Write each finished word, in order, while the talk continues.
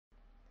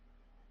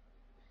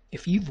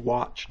If you've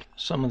watched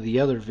some of the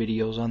other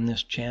videos on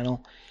this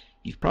channel,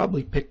 you've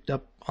probably picked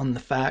up on the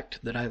fact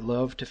that I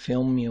love to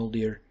film mule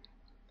deer.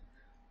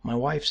 My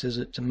wife says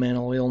it's a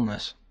mental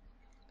illness.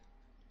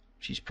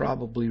 She's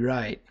probably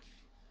right.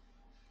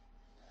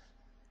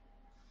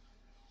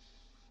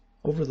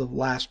 Over the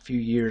last few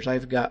years,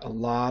 I've got a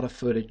lot of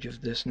footage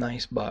of this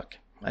nice buck.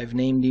 I've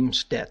named him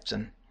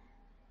Stetson.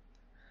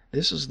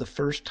 This is the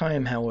first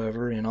time,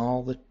 however, in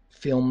all the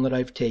film that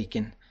I've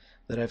taken,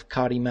 that I've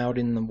caught him out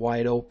in the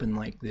wide open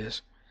like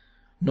this.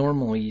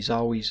 Normally he's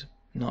always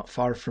not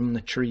far from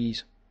the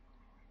trees.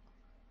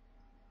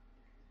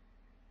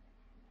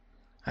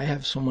 I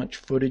have so much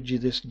footage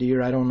of this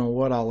deer, I don't know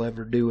what I'll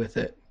ever do with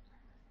it.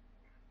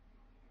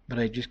 But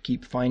I just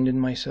keep finding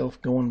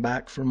myself going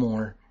back for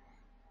more.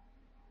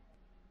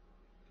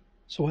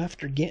 So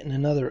after getting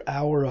another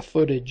hour of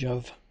footage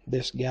of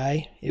this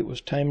guy, it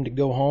was time to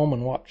go home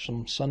and watch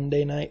some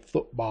Sunday night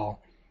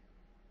football.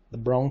 The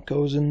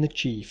Broncos and the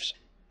Chiefs.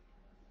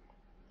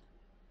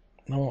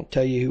 I won't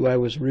tell you who I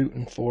was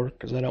rooting for,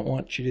 because I don't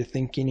want you to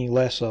think any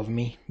less of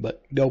me,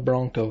 but go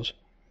Broncos.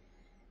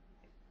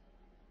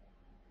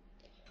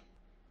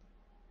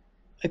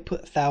 I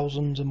put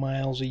thousands of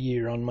miles a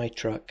year on my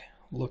truck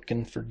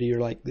looking for deer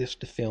like this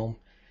to film,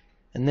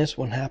 and this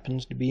one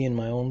happens to be in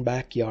my own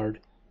backyard.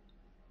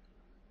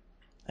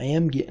 I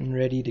am getting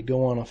ready to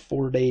go on a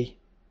 4-day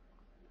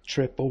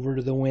trip over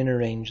to the winter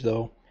range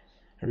though.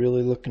 I'm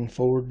really looking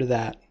forward to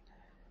that.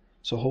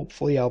 So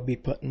hopefully I'll be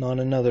putting on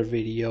another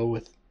video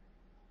with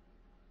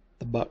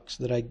the bucks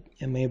that I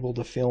am able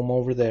to film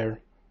over there.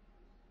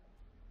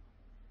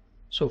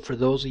 So for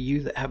those of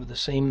you that have the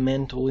same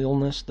mental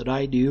illness that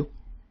I do,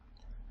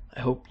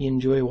 I hope you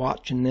enjoy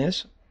watching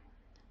this,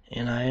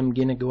 and I am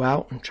going to go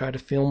out and try to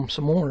film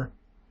some more.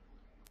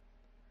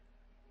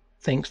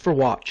 Thanks for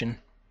watching.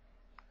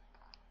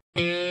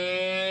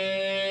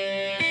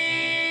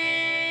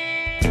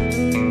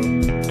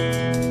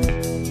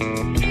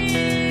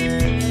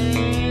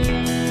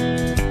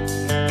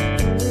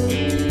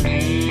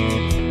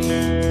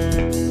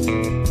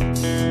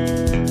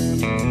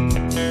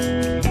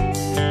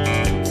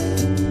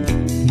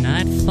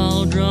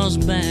 Nightfall draws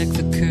back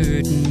the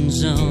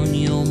curtains on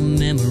your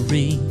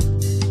memory.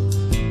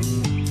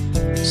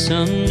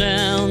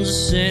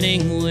 Sundown's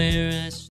setting where I